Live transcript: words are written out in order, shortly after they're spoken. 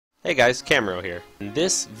Hey guys, Camero here. In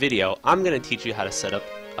this video, I'm going to teach you how to set up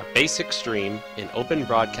a basic stream in Open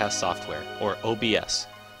Broadcast Software, or OBS.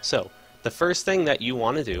 So, the first thing that you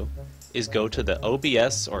want to do is go to the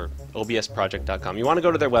OBS, or obsproject.com. You want to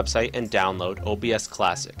go to their website and download OBS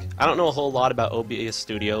Classic. I don't know a whole lot about OBS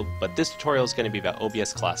Studio, but this tutorial is going to be about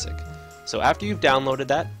OBS Classic. So after you've downloaded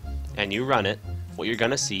that, and you run it, what you're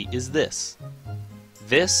going to see is this.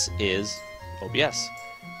 This is OBS.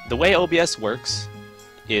 The way OBS works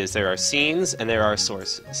is there are scenes and there are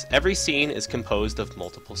sources. Every scene is composed of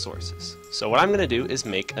multiple sources. So what I'm going to do is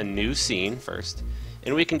make a new scene first,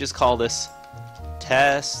 and we can just call this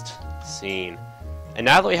test scene. And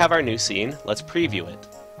now that we have our new scene, let's preview it.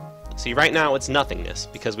 See, right now it's nothingness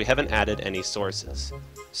because we haven't added any sources.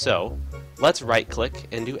 So let's right click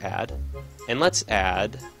and do add, and let's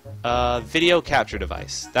add a video capture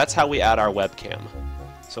device. That's how we add our webcam.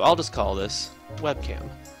 So I'll just call this webcam.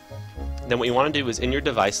 Then what you want to do is in your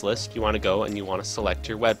device list, you want to go and you want to select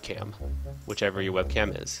your webcam, whichever your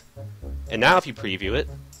webcam is. And now if you preview it,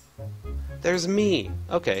 there's me.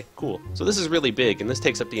 Okay, cool. So this is really big and this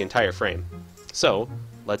takes up the entire frame. So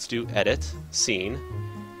let's do edit scene.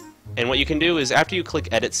 And what you can do is after you click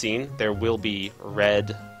edit scene, there will be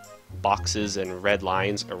red boxes and red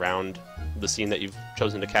lines around the scene that you've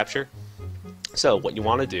chosen to capture. So what you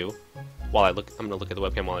want to do, while I'm going to look at the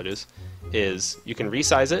webcam while I do this, is you can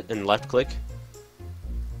resize it and left click,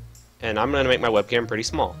 and I'm going to make my webcam pretty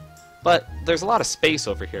small. But there's a lot of space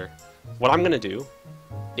over here. What I'm going to do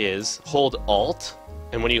is hold Alt,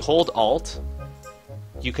 and when you hold Alt,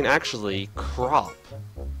 you can actually crop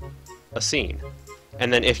a scene.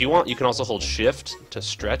 And then if you want, you can also hold Shift to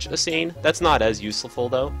stretch a scene. That's not as useful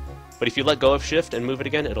though, but if you let go of Shift and move it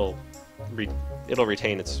again, it'll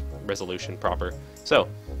retain its resolution proper. So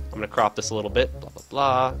I'm going to crop this a little bit, blah blah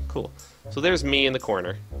blah, cool. So there's me in the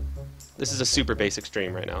corner. This is a super basic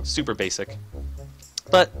stream right now, super basic.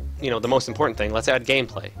 But, you know, the most important thing, let's add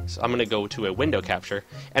gameplay. So I'm going to go to a window capture,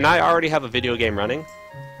 and I already have a video game running.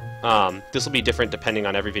 This will be different depending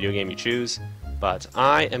on every video game you choose, but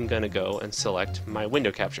I am going to go and select my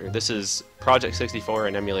window capture. This is Project 64,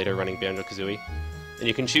 an emulator running Banjo-Kazooie, and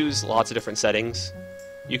you can choose lots of different settings.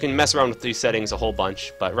 You can mess around with these settings a whole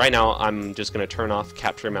bunch, but right now I'm just going to turn off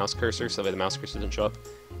capture mouse cursor so that the mouse cursor doesn't show up.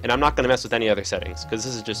 And I'm not going to mess with any other settings, because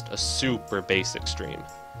this is just a super basic stream.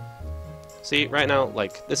 See, right now,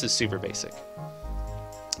 like, this is super basic.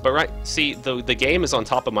 But see, the game is on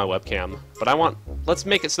top of my webcam, but let's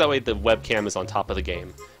make it so that way the webcam is on top of the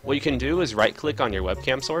game. What you can do is right-click on your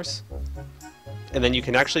webcam source, and then you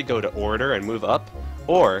can actually go to order and move up,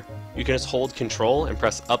 or you can just hold Control and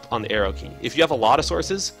press up on the arrow key. If you have a lot of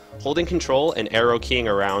sources, holding Control and arrow keying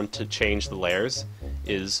around to change the layers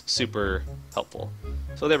is super helpful.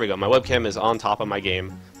 So there we go, my webcam is on top of my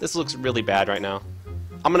game. This looks really bad right now.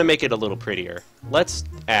 I'm going to make it a little prettier. Let's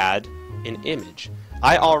add an image.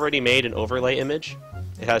 I already made an overlay image.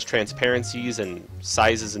 It has transparencies and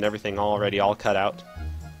sizes and everything already all cut out.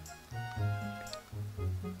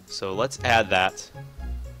 So let's add that.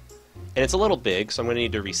 And it's a little big, so I'm going to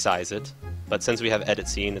need to resize it. But since we have edit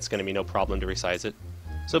scene, it's going to be no problem to resize it.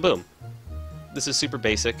 So boom. This is super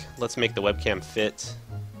basic. Let's make the webcam fit.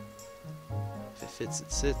 If it fits,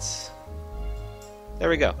 it sits. There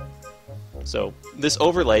we go. So this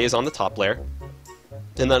overlay is on the top layer,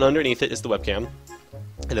 and then underneath it is the webcam,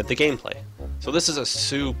 and then the gameplay. So this is a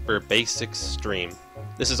super basic stream.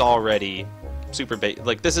 This is already super basic.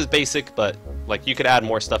 Like, this is basic, but like you could add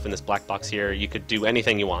more stuff in this black box here. You could do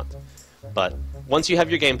anything you want. But once you have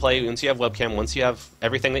your gameplay, once you have webcam, once you have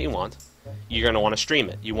everything that you want, you're going to want to stream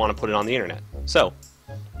it. You want to put it on the internet. So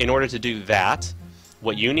in order to do that,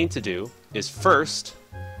 what you need to do is first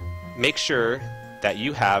make sure that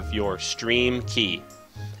you have your stream key.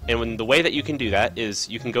 And the way that you can do that is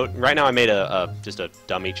you can go, right now I made just a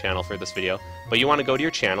dummy channel for this video, but you want to go to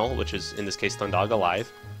your channel, which is in this case Thundaga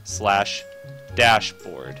Live,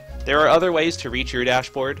 /dashboard. There are other ways to reach your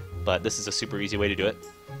dashboard, but this is a super easy way to do it.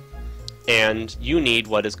 And you need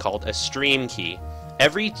what is called a stream key.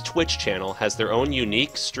 Every Twitch channel has their own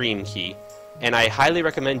unique stream key, and I highly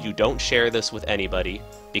recommend you don't share this with anybody,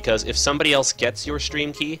 because if somebody else gets your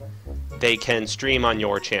stream key, they can stream on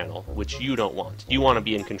your channel, which you don't want. You want to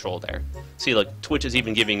be in control there. See, look, Twitch is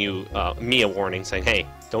even giving you me a warning saying, hey,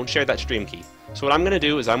 don't share that stream key. So what I'm going to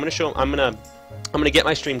do is I'm going to get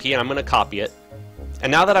my stream key and I'm going to copy it.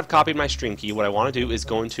 And now that I've copied my stream key, what I want to do is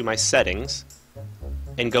go into my settings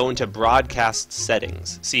and go into broadcast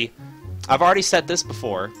settings. See, I've already set this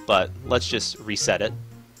before, but let's just reset it.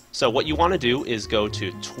 So what you want to do is go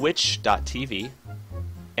to twitch.tv,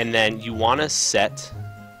 and then you want to set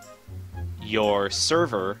your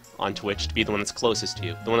server on Twitch to be the one that's closest to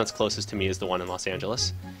you. The one that's closest to me is the one in Los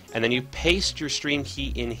Angeles. And then you paste your stream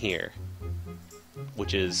key in here,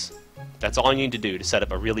 that's all you need to do to set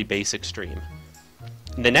up a really basic stream.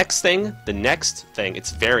 The next thing,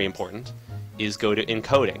 it's very important, is go to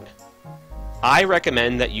encoding. I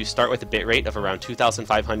recommend that you start with a bitrate of around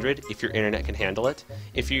 2,500 if your internet can handle it.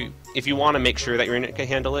 If you want to make sure that your internet can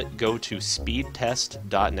handle it, go to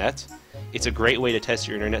speedtest.net. It's a great way to test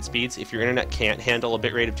your internet speeds. If your internet can't handle a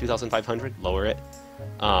bitrate of 2,500, lower it.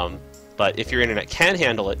 But if your internet can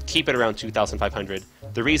handle it, keep it around 2,500.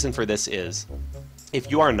 The reason for this is,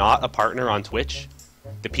 if you are not a partner on Twitch,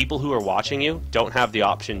 the people who are watching you don't have the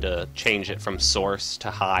option to change it from source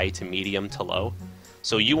to high to medium to low.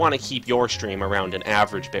 So you want to keep your stream around an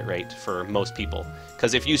average bitrate for most people.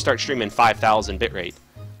 Because if you start streaming 5,000 bitrate,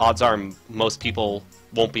 odds are most people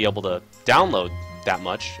won't be able to download that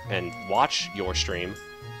much and watch your stream.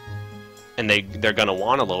 And they're going to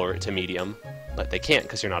want to lower it to medium, but they can't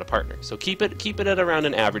because you're not a partner. So keep it at around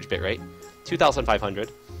an average bitrate,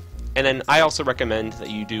 2,500. And then I also recommend that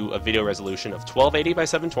you do a video resolution of 1280 by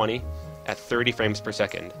 720 at 30 frames per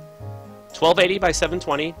second. 1280 by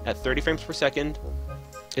 720 at 30 frames per second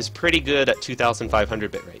is pretty good at 2,500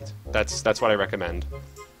 bitrate. That's what I recommend.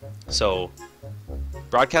 So,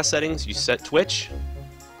 broadcast settings, you set Twitch,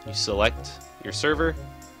 you select your server,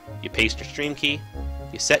 you paste your stream key,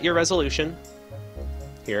 you set your resolution,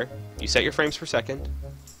 here, you set your frames per second,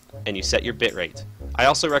 and you set your bitrate. I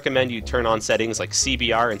also recommend you turn on settings like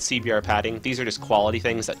CBR and CBR padding. These are just quality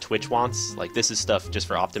things that Twitch wants. Like, this is stuff just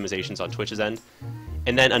for optimizations on Twitch's end.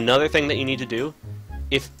 And then another thing that you need to do,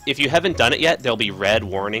 if you haven't done it yet, there'll be red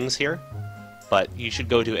warnings here, but you should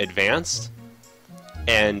go to Advanced,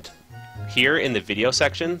 and here in the video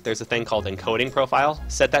section, there's a thing called Encoding Profile.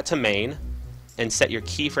 Set that to Main, and set your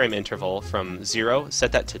keyframe interval from 0,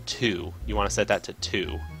 set that to 2. You want to set that to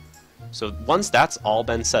 2. So once that's all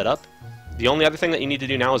been set up, the only other thing that you need to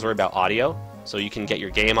do now is worry about audio. So you can get your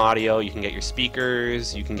game audio, you can get your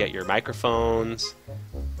speakers, you can get your microphones,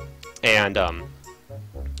 and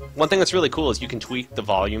one thing that's really cool is you can tweak the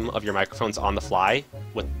volume of your microphones on the fly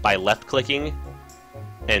by left-clicking,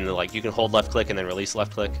 and like you can hold left-click and then release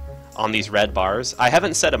left-click on these red bars. I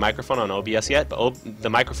haven't set a microphone on OBS yet, but the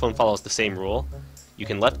microphone follows the same rule. You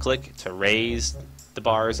can left-click to raise the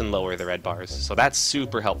bars and lower the red bars, so that's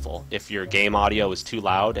super helpful. If your game audio is too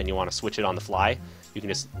loud and you want to switch it on the fly, you can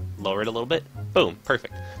just lower it a little bit. Boom,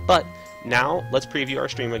 perfect. But now let's preview our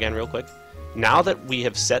stream again real quick. Now that we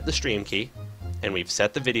have set the stream key, and we've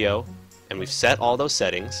set the video, and we've set all those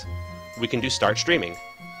settings, we can do start streaming.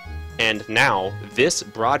 And now, this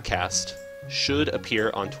broadcast should appear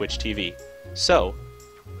on Twitch TV. So,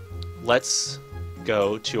 let's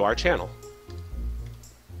go to our channel.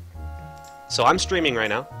 So I'm streaming right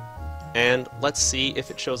now, and let's see if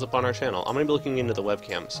it shows up on our channel. I'm going to be looking into the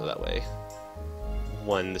webcam, so that way,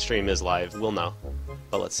 when the stream is live, we'll know.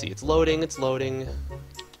 But let's see, it's loading,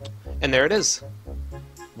 and there it is.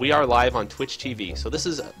 We are live on Twitch TV. So this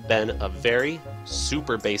has been a very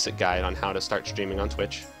super basic guide on how to start streaming on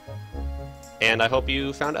Twitch, and I hope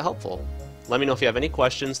you found it helpful. Let me know if you have any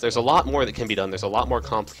questions. There's a lot more that can be done. There's a lot more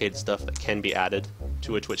complicated stuff that can be added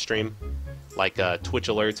to a Twitch stream, like Twitch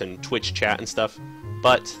alerts and Twitch chat and stuff,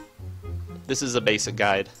 but this is a basic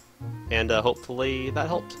guide, and hopefully that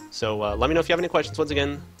helped. So let me know if you have any questions. Once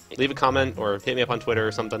again, leave a comment or hit me up on Twitter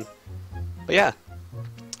or something. But yeah,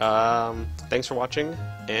 thanks for watching,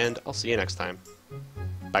 and I'll see you next time.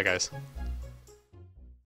 Bye, guys.